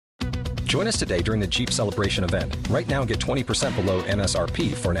Join us today during the Jeep Celebration event. Right now, get 20% below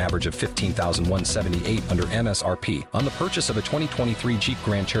MSRP for an average of $15,178 under MSRP on the purchase of a 2023 Jeep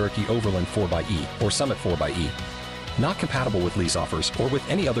Grand Cherokee Overland 4xE or Summit 4xE. Not compatible with lease offers or with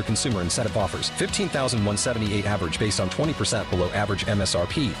any other consumer incentive offers. $15,178 average based on 20% below average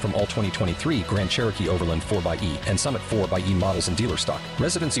MSRP from all 2023 Grand Cherokee Overland 4xE and Summit 4xE models in dealer stock.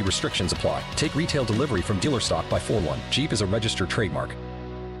 Residency restrictions apply. Take retail delivery from dealer stock by 4/1. Jeep is a registered trademark.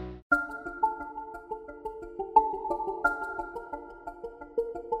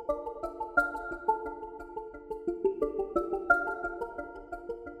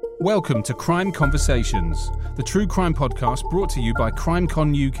 Welcome to Crime Conversations, the true crime podcast brought to you by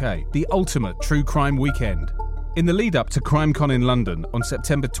CrimeCon UK, the ultimate true crime weekend. In the lead up to CrimeCon in London on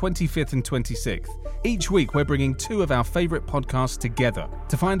September 25th and 26th, each week we're bringing two of our favourite podcasts together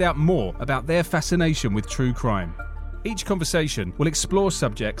to find out more about their fascination with true crime. Each conversation will explore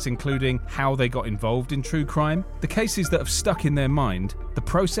subjects including how they got involved in true crime, the cases that have stuck in their mind, the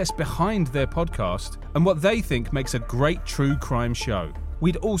process behind their podcast, and what they think makes a great true crime show.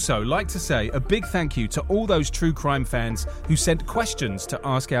 We'd also like to say a big thank you to all those true crime fans who sent questions to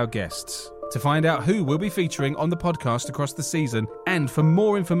ask our guests. To find out who we'll be featuring on the podcast across the season, and for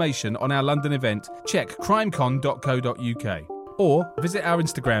more information on our London event, check crimecon.co.uk or visit our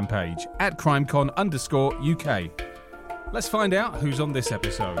Instagram page at crimecon_UK. Let's find out who's on this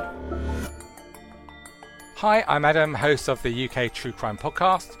episode. Hi, I'm Adam, host of the UK True Crime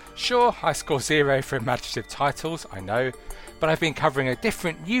Podcast. Sure, I score 0 for imaginative titles, I know, but I've been covering a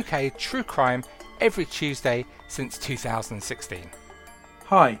different UK true crime every Tuesday since 2016.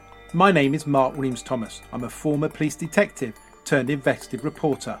 Hi, my name is Mark Williams-Thomas. I'm a former police detective turned investigative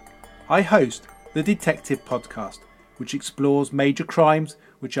reporter. I host the Detective Podcast, which explores major crimes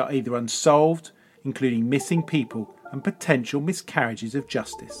which are either unsolved, including missing people and potential miscarriages of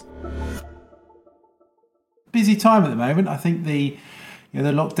justice. Busy time at the moment. I think the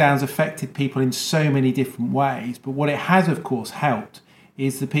lockdowns affected people in so many different ways, but what it has of course helped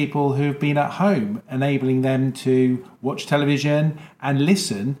is the people who have been at home, enabling them to watch television and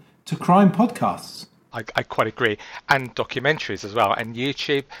listen to crime podcasts. I quite agree, and documentaries as well, and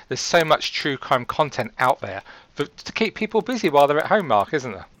YouTube. There's so much true crime content out there to keep people busy while they're at home, Mark,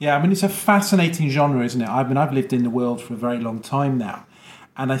 isn't there? Yeah, I mean, it's a fascinating genre, isn't it? I've lived in the world for a very long time now,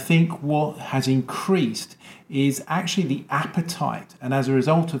 and I think what has increased is actually the appetite. And as a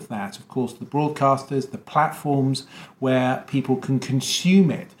result of that, of course, the broadcasters, the platforms where people can consume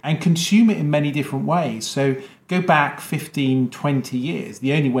it and consume it in many different ways. So go back 15, 20 years,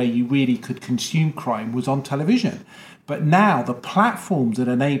 the only way you really could consume crime was on television. But now the platforms that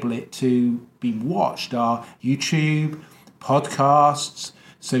enable it to be watched are YouTube, podcasts,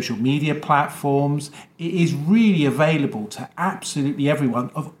 social media platforms. It is really available to absolutely everyone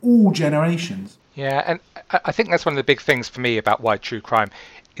of all generations. Yeah, and I think that's one of the big things for me about why true crime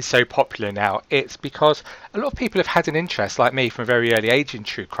is so popular now. It's because a lot of people have had an interest, like me, from a very early age in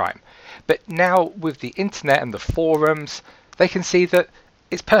true crime. But now with the internet and the forums, they can see that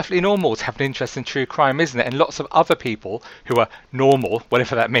it's perfectly normal to have an interest in true crime, isn't it? And lots of other people who are normal,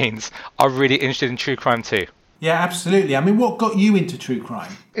 whatever that means, are really interested in true crime too. Yeah, absolutely. I mean, what got you into true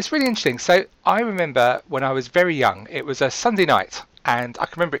crime? It's really interesting. So I remember when I was very young, it was a Sunday night, and I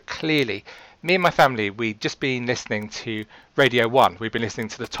can remember it clearly. Me and my family, we'd just been listening to Radio 1. We'd been listening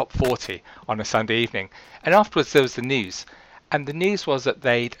to the Top 40 on a Sunday evening. And afterwards there was the news. And the news was that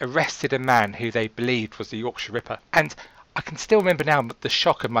they'd arrested a man who they believed was the Yorkshire Ripper. And I can still remember now the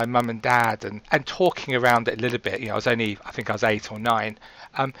shock of my mum and dad and talking around it a little bit. You know, I think I was 8 or 9.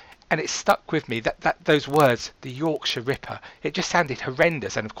 And it stuck with me, that those words, the Yorkshire Ripper. It just sounded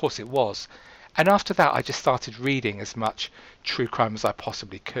horrendous, and of course it was. And after that, I just started reading as much true crime as I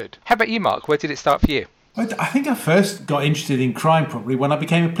possibly could. How about you, Mark? Where did it start for you? I think I first got interested in crime probably when I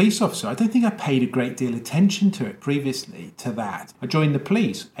became a police officer. I don't think I paid a great deal of attention to it previously to that. I joined the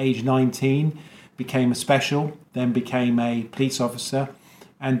police, age 19, became a special, then became a police officer,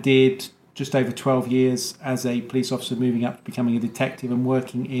 and did just over 12 years as a police officer, moving up to becoming a detective and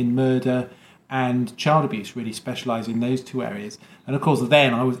working in murder and child abuse, really specialising in those two areas. And of course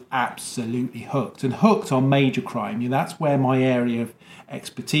then I was absolutely hooked on major crime. You know, that's where my area of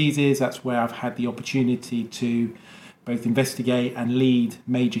expertise is. That's where I've had the opportunity to both investigate and lead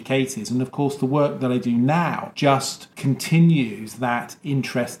major cases. And of course the work that I do now just continues that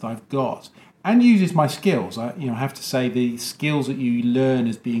interest I've got and uses my skills. I have to say the skills that you learn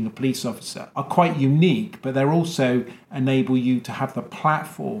as being a police officer are quite unique, but they're also enable you to have the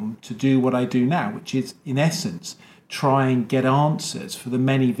platform to do what I do now, which is in essence try and get answers for the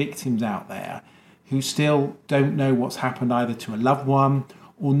many victims out there who still don't know what's happened either to a loved one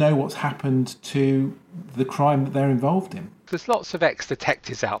or know what's happened to the crime that they're involved in. There's lots of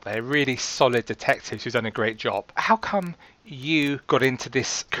ex-detectives out there, really solid detectives who've done a great job. How come you got into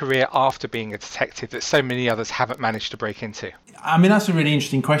this career after being a detective that so many others haven't managed to break into? I mean, that's a really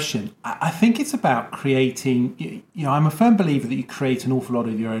interesting question. I think it's about creating, I'm a firm believer that you create an awful lot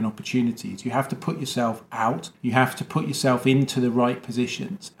of your own opportunities. You have to put yourself out, you have to put yourself into the right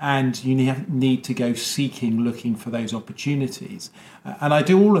positions, and you need to go looking for those opportunities. And I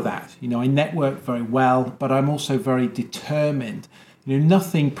do all of that. I network very well, but I'm also very determined.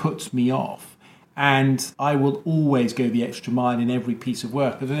 Nothing puts me off. And I will always go the extra mile in every piece of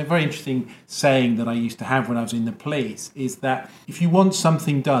work. There's a very interesting saying that I used to have when I was in the police, is that if you want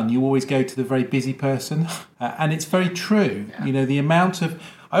something done, you always go to the very busy person. And it's very true. Yeah. The amount of...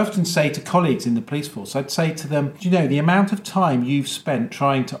 I often say to colleagues in the police force, I'd say to them, the amount of time you've spent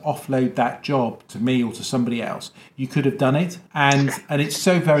trying to offload that job to me or to somebody else, you could have done it. And it's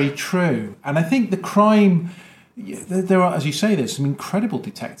so very true. And I think the crime... There are, as you say, there's some incredible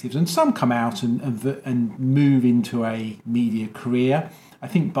detectives, and some come out and move into a media career. I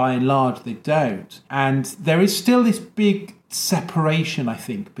think by and large they don't. And there is still this big separation, I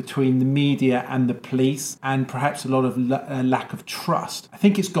think, between the media and the police, and perhaps a lot of lack of trust. I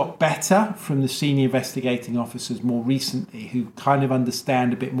think it's got better from the senior investigating officers more recently, who kind of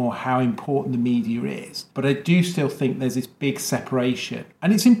understand a bit more how important the media is. But I do still think there's this big separation.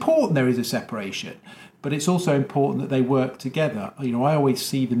 And it's important there is a separation. But it's also important that they work together. I always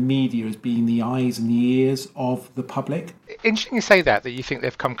see the media as being the eyes and the ears of the public. Interesting you say that you think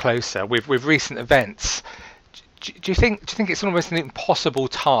they've come closer with recent events. Do you think it's almost an impossible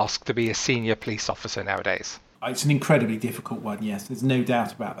task to be a senior police officer nowadays? It's an incredibly difficult one, yes. There's no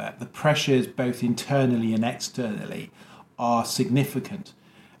doubt about that. The pressures, both internally and externally, are significant.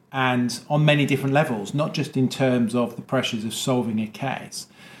 And on many different levels, not just in terms of the pressures of solving a case,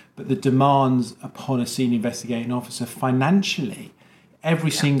 but the demands upon a senior investigating officer financially. Every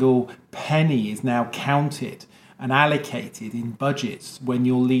single penny is now counted and allocated in budgets when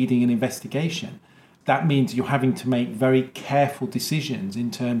you're leading an investigation. That means you're having to make very careful decisions in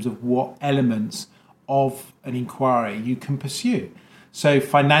terms of what elements of an inquiry you can pursue. So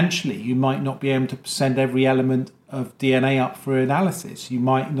financially, you might not be able to send every element of DNA up for analysis. You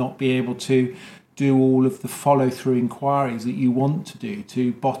might not be able to do all of the follow-through inquiries that you want to do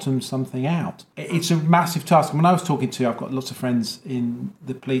to bottom something out. It's a massive task. When I was talking to, I've got lots of friends in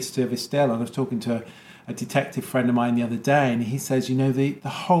the police service still, and I was talking to a detective friend of mine the other day, and he says, the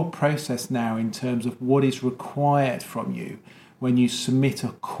whole process now in terms of what is required from you when you submit a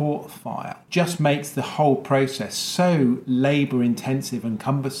court file just makes the whole process so labour intensive and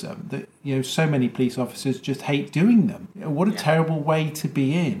cumbersome that so many police officers just hate doing them. What a terrible way to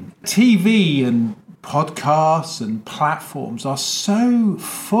be in. TV and podcasts and platforms are so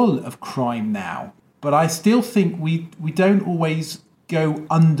full of crime now, but I still think we don't always go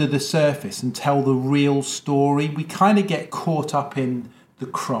under the surface and tell the real story. We kind of get caught up in the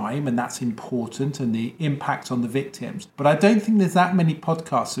crime, and that's important, and the impact on the victims. But I don't think there's that many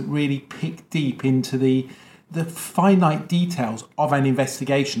podcasts that really pick deep into the finite details of an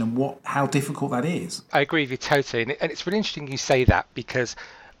investigation and how difficult that is. I agree with you totally, and it's really interesting you say that, because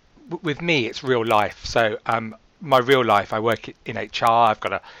with me it's real life. So my real life, I work in HR, I've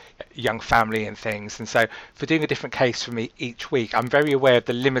got a young family and things, and so for doing a different case for me each week, I'm very aware of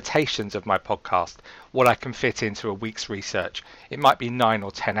the limitations of my podcast, what I can fit into a week's research. It might be 9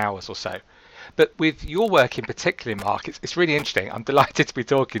 or 10 hours or so. But with your work in particular, Mark, it's really interesting. I'm delighted to be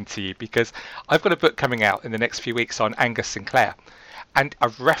talking to you, because I've got a book coming out in the next few weeks on Angus Sinclair, and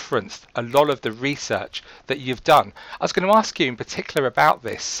I've referenced a lot of the research that you've done. I was going to ask you in particular about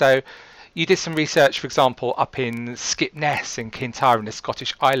this. So you did some research, for example, up in Skipness in Kintyre in the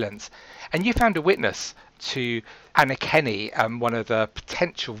Scottish Islands, and you found a witness to Anna Kenny, one of the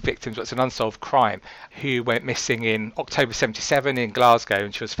potential victims, it's an unsolved crime, who went missing in October 77 in Glasgow,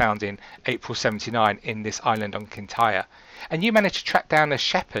 and she was found in April 79 in this island on Kintyre. And you managed to track down a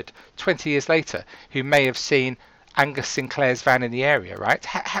shepherd 20 years later who may have seen Angus Sinclair's van in the area, right?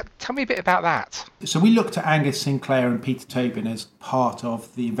 Tell me a bit about that. So we looked at Angus Sinclair and Peter Tobin as part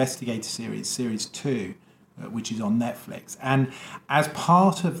of the Investigator series 2, which is on Netflix. And as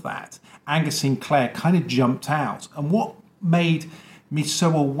part of that, Angus Sinclair kind of jumped out. And what made me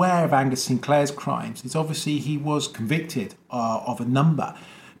so aware of Angus Sinclair's crimes is obviously he was convicted of a number,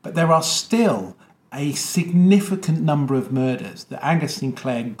 but there are still a significant number of murders that Angus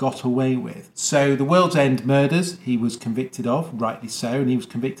Sinclair got away with. So the World's End murders he was convicted of, rightly so, and he was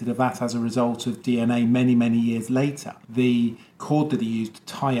convicted of that as a result of DNA many, many years later. The cord that he used to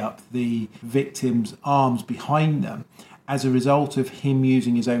tie up the victims' arms behind them, as a result of him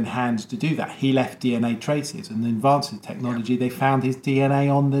using his own hands to do that, he left DNA traces. And the advances in technology, they found his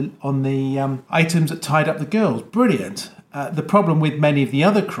DNA on the items that tied up the girls. Brilliant. The problem with many of the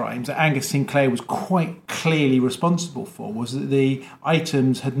other crimes that Angus Sinclair was quite clearly responsible for was that the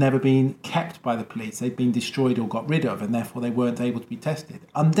items had never been kept by the police. They'd been destroyed or got rid of, and therefore they weren't able to be tested.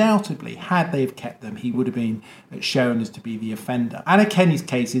 Undoubtedly, had they have kept them, he would have been shown as to be the offender. Anna Kenny's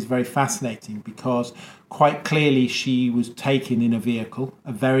case is very fascinating because quite clearly she was taken in a vehicle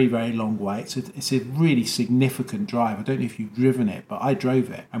a very, very long way. It's a really significant drive. I don't know if you've driven it, but I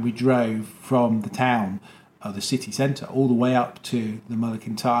drove it, and we drove from the town, the city centre, all the way up to the Mull of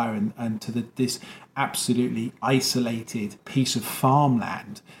Kintyre and to this absolutely isolated piece of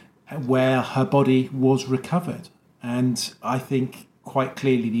farmland where her body was recovered. And I think quite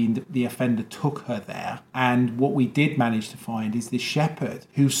clearly the offender took her there. And what we did manage to find is this shepherd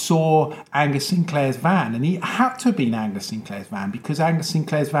who saw Angus Sinclair's van, and he had to have been Angus Sinclair's van because Angus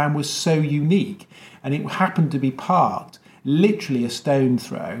Sinclair's van was so unique, and it happened to be parked literally a stone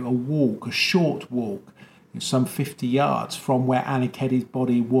throw, a short walk, some 50 yards from where Anna Keddy's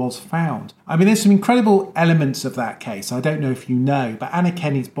body was found. I mean, there's some incredible elements of that case. I don't know if you know, but Anna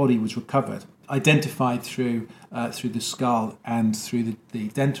Keddy's body was recovered, identified through the skull and through the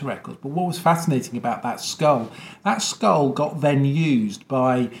dental records. But what was fascinating about that skull got then used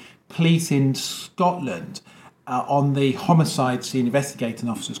by police in Scotland on the homicide scene investigating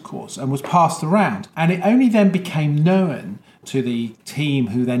officers course and was passed around. And it only then became known to the team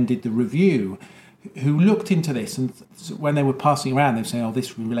who then did the review, who looked into this, and when they were passing around, they were saying,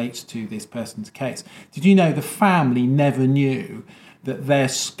 this relates to this person's case. Did you know the family never knew that their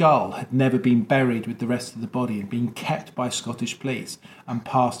skull had never been buried with the rest of the body and been kept by Scottish police and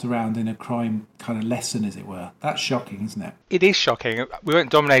passed around in a crime kind of lesson, as it were? That's shocking, isn't it? It is shocking. We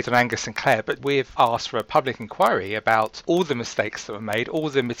won't dominate on Angus Sinclair, but we've asked for a public inquiry about all the mistakes that were made, all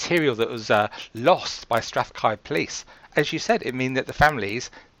the material that was lost by Strathclyde police. As you said, it means that the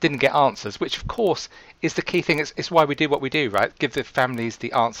families didn't get answers, which of course is the key thing. It's why we do what we do, right? Give the families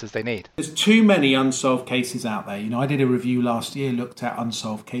the answers they need. There's too many unsolved cases out there. I did a review last year, looked at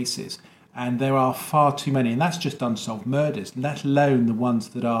unsolved cases, and there are far too many, and that's just unsolved murders, let alone the ones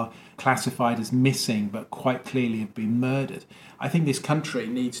that are classified as missing but quite clearly have been murdered. I think this country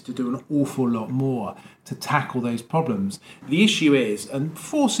needs to do an awful lot more to tackle those problems. The issue is, and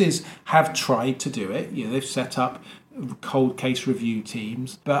forces have tried to do it, they've set up cold case review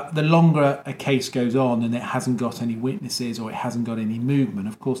teams, but the longer a case goes on and it hasn't got any witnesses or it hasn't got any movement,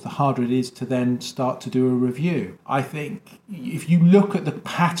 of course the harder it is to then start to do a review. I think if you look at the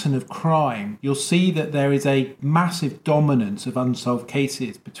pattern of crime, you'll see that there is a massive dominance of unsolved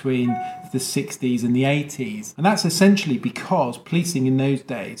cases between the 60s and the 80s, and that's essentially because policing in those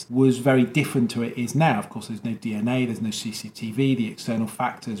days was very different to it is now. Of course there's no DNA, there's no CCTV, the external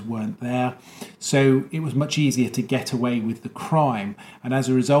factors weren't there, so it was much easier to get away with the crime, and as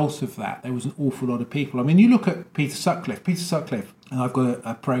a result of that there was an awful lot of people. I mean, you look at Peter Sutcliffe, and I've got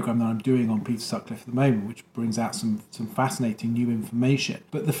a programme that I'm doing on Peter Sutcliffe at the moment which brings out some fascinating new information.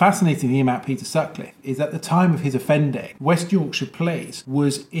 But the fascinating thing about Peter Sutcliffe is at the time of his offending, West Yorkshire Police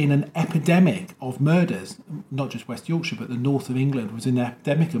was in an epidemic of murders. Not just West Yorkshire, but the north of England was in an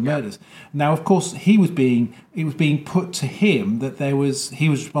epidemic of murders. Now, of course, it was being put to him that he was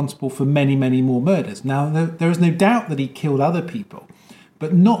responsible for many, many more murders. Now, there is no doubt that he killed other people,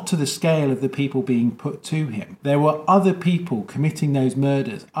 but not to the scale of the people being put to him. There were other people committing those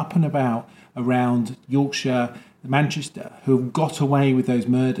murders up and about around Yorkshire, Manchester, who have got away with those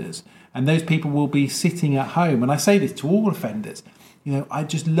murders. And those people will be sitting at home. And I say this to all offenders. I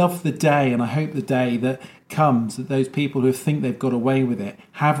just love the day, and I hope the day that comes that those people who think they've got away with it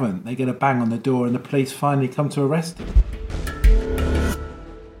haven't. They get a bang on the door and the police finally come to arrest them.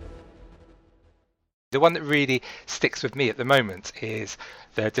 The one that really sticks with me at the moment is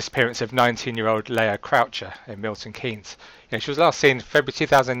the disappearance of 19-year-old Leah Croucher in Milton Keynes. She was last seen in February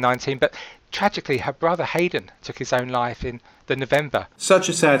 2019, but tragically her brother Hayden took his own life in the November. Such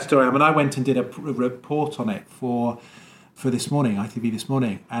a sad story. I mean, I went and did a report on it for this morning, ITV This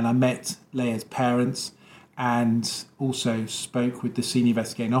Morning, and I met Leah's parents and also spoke with the senior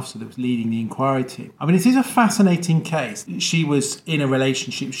investigating officer that was leading the inquiry team. I mean, it is a fascinating case. She was in a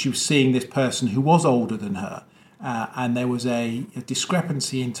relationship, she was seeing this person who was older than her, and there was a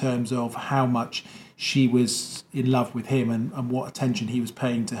discrepancy in terms of how much she was in love with him and what attention he was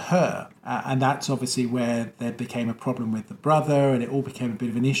paying to her. And that's obviously where there became a problem with the brother, and it all became a bit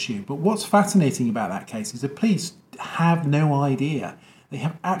of an issue. But what's fascinating about that case is the police have no idea They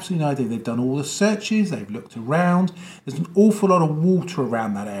have absolutely no idea. They've done all the searches, they've looked around. There's an awful lot of water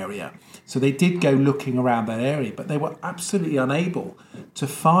around that area. So they did go looking around that area, but they were absolutely unable to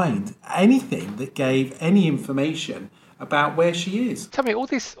find anything that gave any information about where she is. Tell me, all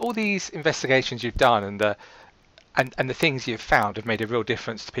these investigations you've done and the things you've found have made a real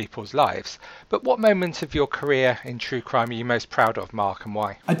difference to people's lives. But what moment of your career in true crime are you most proud of, Mark, and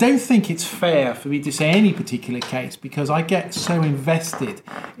why? I don't think it's fair for me to say any particular case because I get so invested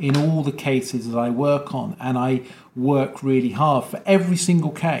in all the cases that I work on, and I work really hard. For every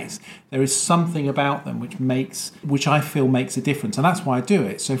single case, there is something about them which I feel makes a difference, and that's why I do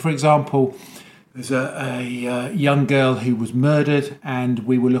it. So, for example, there's a young girl who was murdered, and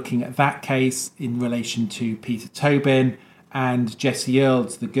we were looking at that case in relation to Peter Tobin and Jessie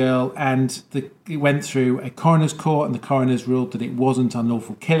Earls, the girl, and it went through a coroner's court, and the coroners ruled that it wasn't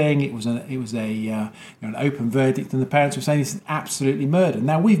unlawful killing. It was an open verdict, and the parents were saying this is absolutely murder.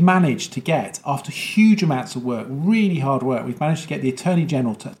 Now we've managed to get, after huge amounts of work, really hard work, we've managed to get the Attorney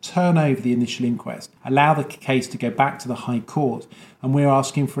General to turn over the initial inquest, allow the case to go back to the High Court, and we're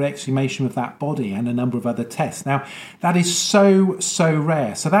asking for exhumation of that body and a number of other tests. Now that is so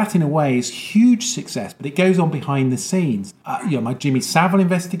rare. So that in a way is huge success, but it goes on behind the scenes. My Jimmy Savile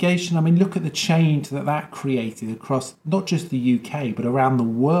investigation, I mean, look at the change that created across not just the UK, but around the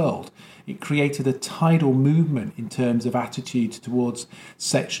world. It created a tidal movement in terms of attitudes towards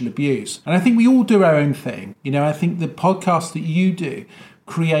sexual abuse. And I think we all do our own thing. I think the podcasts that you do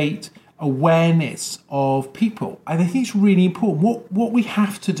create awareness of people. And I think it's really important. What we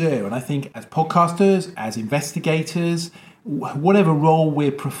have to do, and I think as podcasters, as investigators, whatever role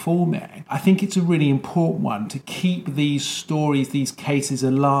we're performing, I think it's a really important one to keep these stories, these cases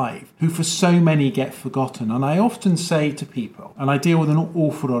alive, who for so many get forgotten. And I often say to people, and I deal with an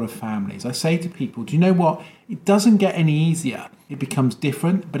awful lot of families, I say to people, do you know what? It doesn't get any easier. It becomes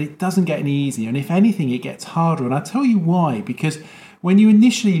different, but it doesn't get any easier. And if anything, it gets harder. And I'll tell you why, because when you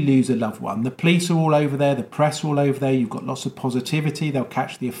initially lose a loved one, the police are all over there, the press are all over there, you've got lots of positivity, they'll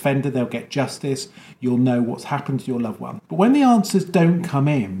catch the offender, they'll get justice, you'll know what's happened to your loved one. But when the answers don't come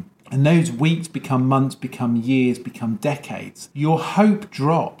in, and those weeks become months, become years, become decades, your hope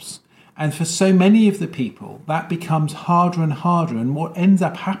drops. And for so many of the people, that becomes harder and harder. And what ends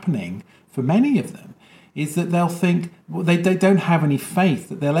up happening for many of them is that they'll think, well, they don't have any faith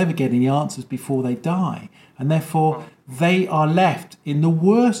that they'll ever get any answers before they die. And therefore, they are left in the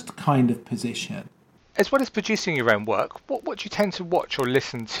worst kind of position. As well as producing your own work, what do you tend to watch or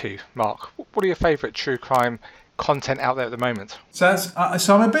listen to, Mark? What are your favourite true crime content out there at the moment? So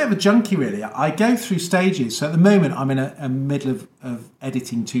I'm a bit of a junkie, really. I go through stages. So at the moment, I'm in a middle of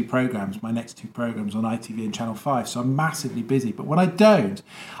editing two programmes, my next two programmes on ITV and Channel 5. So I'm massively busy. But when I don't,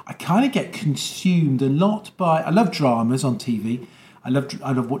 I kind of get consumed a lot by... I love dramas on TV. I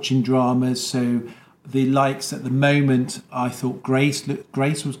love watching dramas. So the likes at the moment, I thought Grace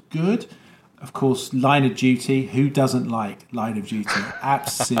was good. Of course, Line of Duty. Who doesn't like Line of Duty?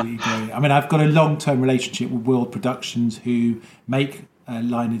 Absolutely brilliant. I mean, I've got a long-term relationship with World Productions who make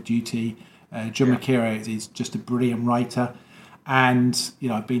Line of Duty. John McKeown is just a brilliant writer. And,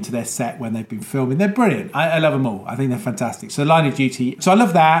 I've been to their set when they've been filming. They're brilliant. I love them all. I think they're fantastic. So Line of Duty. So I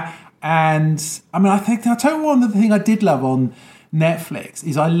love that. And, I mean, I'll tell you one other thing I did love on Netflix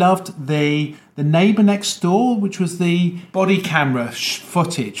is I loved the Neighbour Next Door, which was the body camera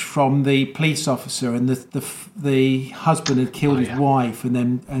footage from the police officer, and the husband had killed his wife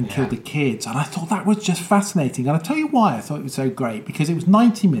and killed the kids, and I thought that was just fascinating. And I'll tell you why I thought it was so great, because it was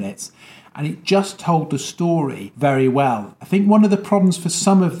 90 minutes and it just told the story very well. I think one of the problems for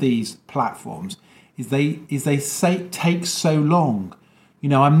some of these platforms is they say it takes so long.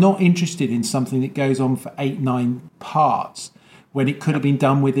 I'm not interested in something that goes on for 8-9 parts when it could have been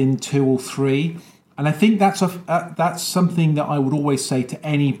done within 2 or 3. And I think that's something that I would always say to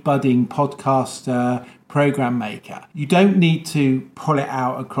any budding podcaster, program maker. You don't need to pull it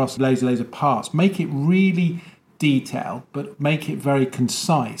out across loads of parts. Make it really detailed, but make it very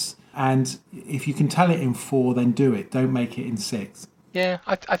concise. And if you can tell it in 4, then do it. Don't make it in 6. Yeah,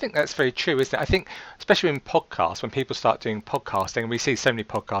 I think that's very true, isn't it? I think, especially in podcasts, when people start doing podcasting, and we see so many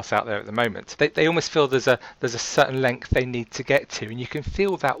podcasts out there at the moment, they almost feel there's a certain length they need to get to, and you can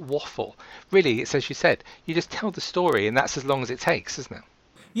feel that waffle. Really, it's as you said, you just tell the story, and that's as long as it takes, isn't it?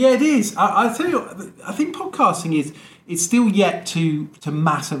 Yeah, it is. I tell you, I think podcasting it's still yet to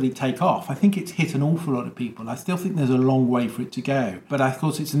massively take off. I think it's hit an awful lot of people. I still think there's a long way for it to go. But of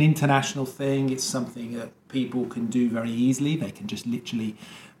course, it's an international thing. It's something that people can do very easily. They can just literally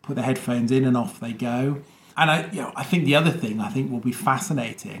put their headphones in and off they go. And I think the other thing I think will be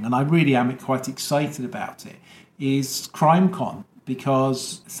fascinating, and I really am quite excited about it, is CrimeCon.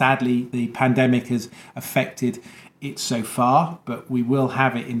 because sadly the pandemic has affected it so far, but we will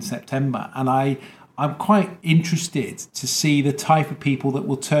have it in September. And I'm quite interested to see the type of people that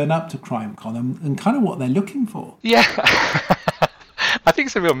will turn up to CrimeCon and kind of what they're looking for. Yeah. I think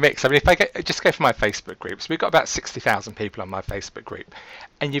it's a real mix. I mean, if I just go for my Facebook groups, we've got about 60,000 people on my Facebook group,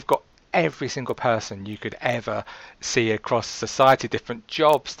 and you've got every single person you could ever see across society, different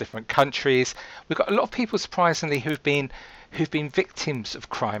jobs, different countries. We've got a lot of people, surprisingly, who've been victims of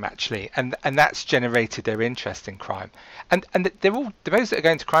crime, actually, and that's generated their interest in crime. And they're all, those that are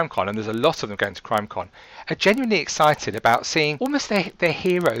going to CrimeCon, and there's a lot of them going to CrimeCon, are genuinely excited about seeing almost their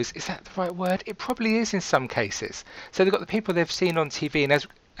heroes. Is that the right word? It probably is in some cases. So they've got the people they've seen on TV, and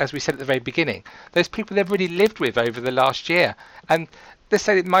as we said at the very beginning, those people they've really lived with over the last year. And let's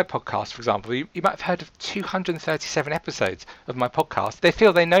say in my podcast, for example, you might have heard of 237 episodes of my podcast. They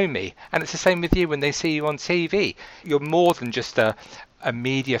feel they know me, and it's the same with you when they see you on TV. You're more than just a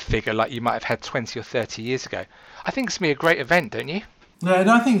media figure like you might have had 20 or 30 years ago. I think it's going to be a great event, don't you? No,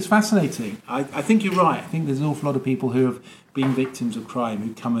 I think it's fascinating. I think you're right. I think there's an awful lot of people who have been victims of crime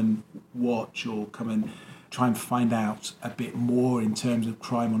who come and watch or come and try and find out a bit more in terms of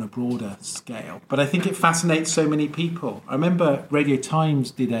crime on a broader scale. But I think it fascinates so many people. I remember Radio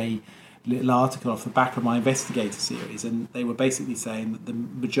Times did a little article off the back of my investigator series, and they were basically saying that the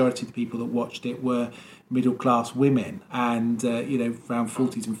majority of the people that watched it were middle-class women and around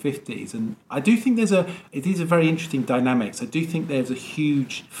 40s and 50s. And I do think it is a very interesting dynamics. I do think there's a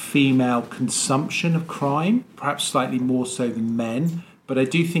huge female consumption of crime, perhaps slightly more so than men, but I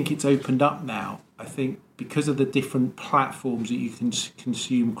do think it's opened up now. I think because of the different platforms that you can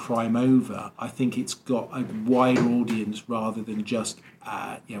consume crime over, I think it's got a wider audience rather than just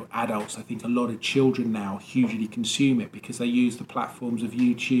adults. I think a lot of children now hugely consume it because they use the platforms of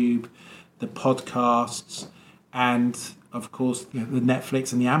YouTube, the podcasts, and of course the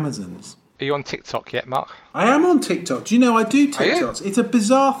Netflix and the Amazons. Are you on TikTok yet, Mark? I am on TikTok. Do you know I do TikToks? It's a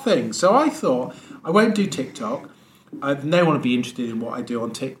bizarre thing. So I thought I won't do TikTok. No one would be interested in what I do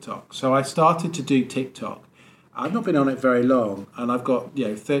on TikTok. So I started to do TikTok. I've not been on it very long, and I've got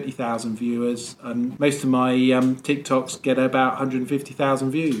 30,000 viewers, and most of my TikToks get about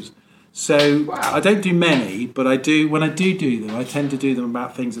 150,000 views. So wow. I don't do many, but I do. When I do them, I tend to do them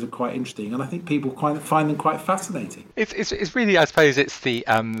about things that are quite interesting, and I think people find them quite fascinating. It's really, I suppose, it's the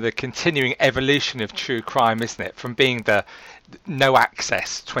continuing evolution of true crime, isn't it? From being the no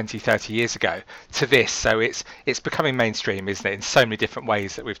access 20, 30 years ago to this. So it's becoming mainstream, isn't it, in so many different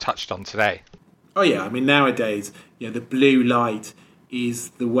ways that we've touched on today. Oh yeah, I mean nowadays, the blue light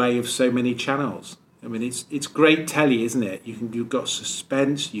is the way of so many channels. I mean it's great telly, isn't it? You've got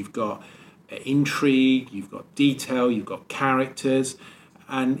suspense, you've got intrigue, you've got detail, you've got characters,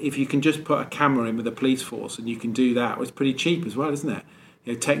 and if you can just put a camera in with a police force and you can do that, well, it's pretty cheap as well, isn't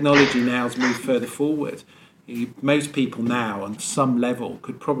it? Technology now has moved further forward. Most people now, on some level,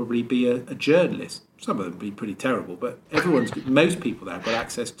 could probably be a journalist. Some of them be pretty terrible, but most people now have got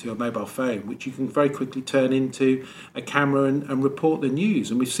access to a mobile phone, which you can very quickly turn into a camera and report the news.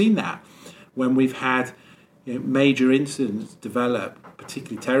 And we've seen that when we've had major incidents develop,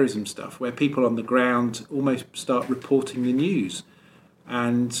 particularly terrorism stuff, where people on the ground almost start reporting the news.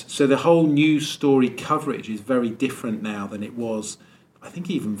 And so the whole news story coverage is very different now than it was, I think,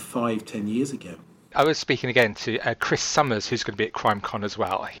 even 5-10 years ago. I was speaking again to Chris Summers, who's going to be at CrimeCon as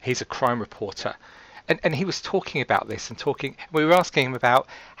well. He's a crime reporter. And he was talking about this we were asking him about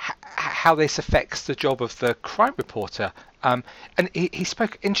how this affects the job of the crime reporter. And he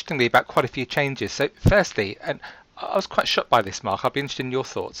spoke interestingly about quite a few changes. So firstly, and I was quite shocked by this, Mark, I'd be interested in your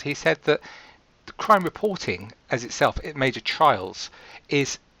thoughts. He said that the crime reporting as itself at major trials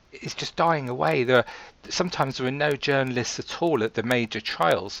is just dying away. Sometimes there are no journalists at all at the major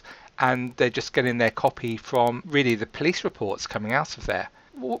trials, and they're just getting their copy from really the police reports coming out of there.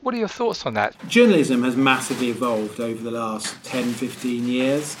 What are your thoughts on that? Journalism has massively evolved over the last 10, 15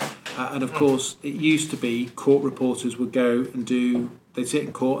 years. And of course, it used to be court reporters would go and they'd sit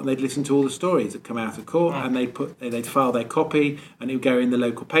in court and they'd listen to all the stories that come out of court, and they'd file their copy, and it would go in the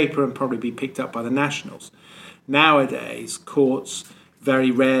local paper and probably be picked up by the nationals. Nowadays, courts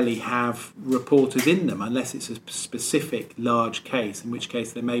very rarely have reporters in them unless it's a specific large case, in which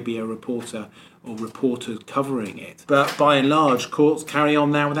case there may be a reporter or reporters covering it. But by and large, courts carry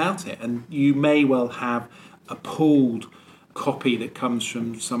on now without it, and you may well have a pooled copy that comes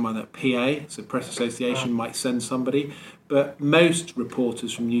from someone at PA, so Press Association might send somebody, but most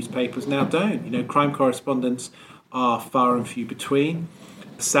reporters from newspapers now don't. Crime correspondents are far and few between.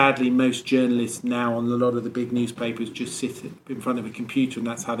 Sadly, most journalists now on a lot of the big newspapers just sit in front of a computer, and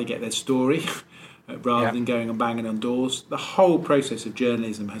that's how they get their story. Rather than going and banging on doors. The whole process of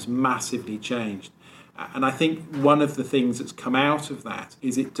journalism has massively changed. And I think one of the things that's come out of that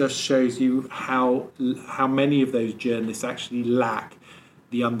is it just shows you how many of those journalists actually lack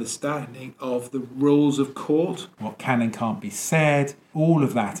the understanding of the rules of court, what can and can't be said. All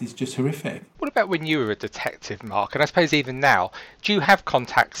of that is just horrific. What about when you were a detective, Mark? And I suppose even now, do you have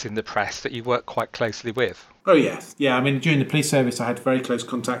contacts in the press that you work quite closely with? Oh, yes. Yeah, I mean, during the police service, I had very close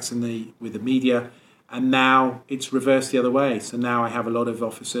contacts with the media, and now it's reversed the other way. So now I have a lot of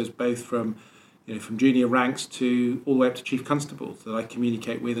officers, both from junior ranks to all the way up to chief constables, that I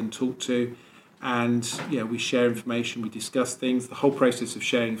communicate with and talk to. And we share information, we discuss things. The whole process of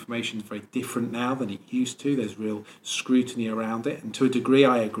sharing information is very different now than it used to. There's real scrutiny around it, and to a degree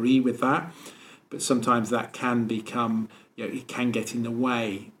I agree with that. But sometimes that can become, it can get in the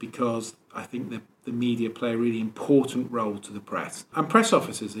way, because I think the media play a really important role to the press. And press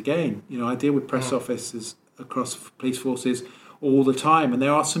officers, again, I deal with press officers across police forces all the time, and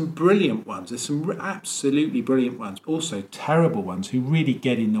there are some brilliant ones. There's some absolutely brilliant ones, also terrible ones who really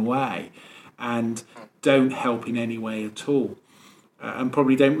get in the way and don't help in any way at all, and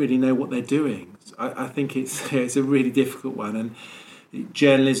probably don't really know what they're doing. So I think it's a really difficult one, and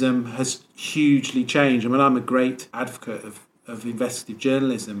journalism has hugely changed. I mean, I'm a great advocate of investigative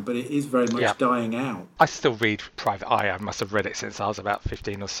journalism, but it is very much dying out. I still read Private Eye. I must have read it since I was about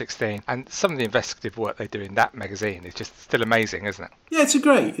 15 or 16, and some of the investigative work they do in that magazine is just still amazing, isn't it? Yeah, it's a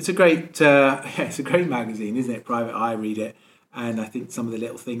great magazine, isn't it? Private Eye, read it. And I think some of the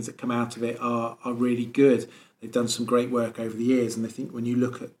little things that come out of it are really good. They've done some great work over the years. And I think when you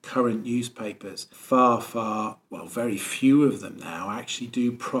look at current newspapers, very few of them now actually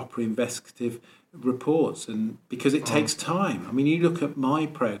do proper investigative reports. And because it takes time. I mean, you look at my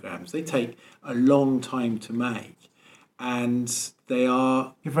programmes, they take a long time to make. And they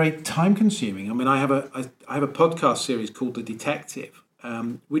are very time consuming. I mean, I have a podcast series called The Detective,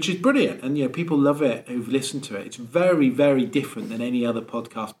 which is brilliant, and people love it who've listened to it. It's very, very different than any other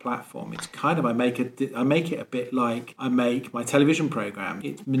podcast platform. It's kind of I make it a bit like I make my television program.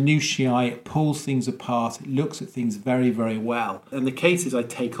 It's minutiae, it pulls things apart, it looks at things very, very well. And the cases I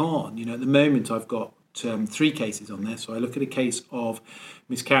take on, at the moment I've got 3 cases on there. So I look at a case of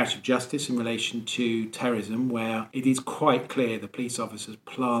miscarriage of justice in relation to terrorism, where it is quite clear the police officers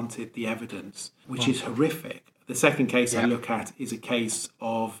planted the evidence, which is horrific. The second case I look at is a case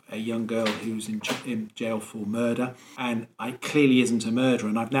of a young girl who's in jail for murder, and it clearly isn't a murder,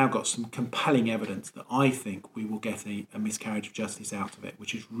 and I've now got some compelling evidence that I think we will get a miscarriage of justice out of it,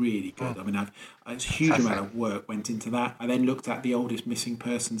 which is really good. I mean, a huge amount of work went into that. I then looked at the oldest missing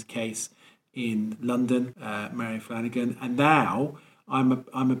persons case in London, Mary Flanagan, and now I'm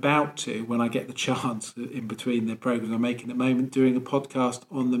about to, when I get the chance in between the programmes I'm making at the moment, doing a podcast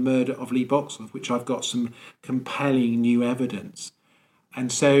on the murder of Lee Boxall, which I've got some compelling new evidence.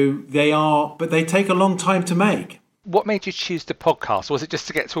 And so but they take a long time to make. What made you choose the podcast? Was it just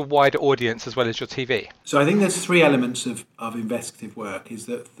to get to a wider audience as well as your TV? So I think there's 3 elements of investigative work, is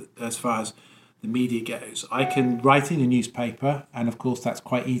that as far as the media goes. I can write in a newspaper, and of course that's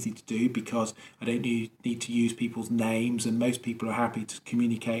quite easy to do because I don't need to use people's names, and most people are happy to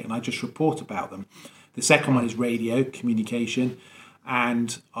communicate, and I just report about them. The second one is radio communication,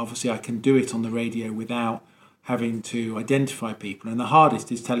 and obviously I can do it on the radio without having to identify people. And the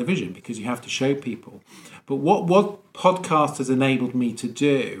hardest is television because you have to show people. But what podcast has enabled me to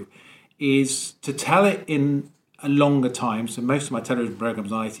do is to tell it in a longer time. So most of my television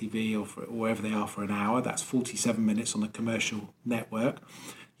programs on ITV or wherever they are for an hour. That's 47 minutes on the commercial network.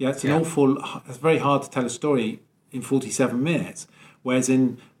 It's very hard to tell a story in 47 minutes. Whereas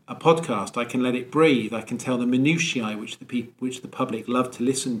in a podcast, I can let it breathe. I can tell the minutiae which the public love to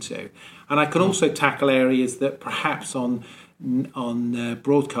listen to, and I can also tackle areas that perhaps on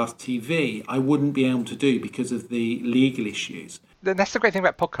broadcast TV I wouldn't be able to do because of the legal issues. That's the great thing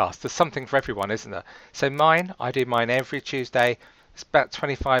about podcasts. There's something for everyone, isn't there? So I do mine every Tuesday. It's about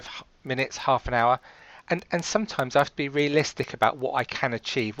 25 minutes, half an hour. And sometimes I have to be realistic about what I can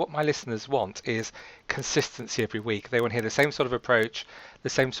achieve. What my listeners want is consistency every week. They want to hear the same sort of approach, the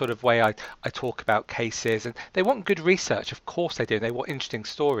same sort of way I talk about cases. And they want good research. Of course they do. They want interesting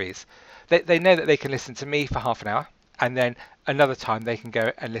stories. They know that they can listen to me for half an hour. And then another time they can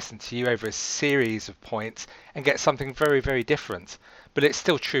go and listen to you over a series of points and get something very, very different. But it's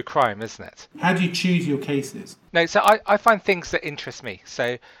still true crime, isn't it? How do you choose your cases? No, so I find things that interest me.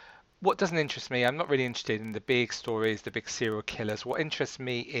 So what doesn't interest me, I'm not really interested in the big stories, the big serial killers. What interests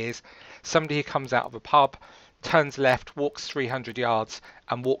me is somebody who comes out of a pub, turns left, walks 300 yards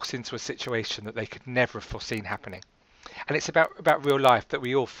and walks into a situation that they could never have foreseen happening. And it's about real life that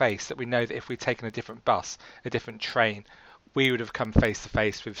we all face, that we know that if we'd taken a different bus, a different train, we would have come face to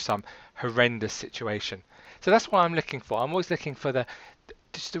face with some horrendous situation. So that's what I'm looking for. I'm always looking for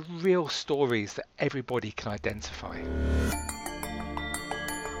just the real stories that everybody can identify.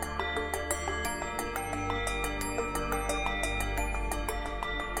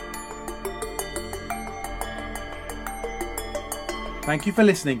 Thank you for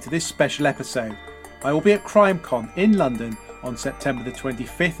listening to this special episode. I will be at CrimeCon in London on September the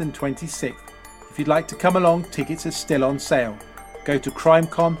 25th and 26th. If you'd like to come along, tickets are still on sale. Go to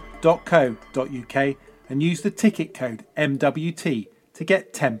crimecon.co.uk and use the ticket code MWT to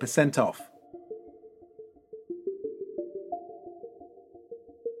get 10% off.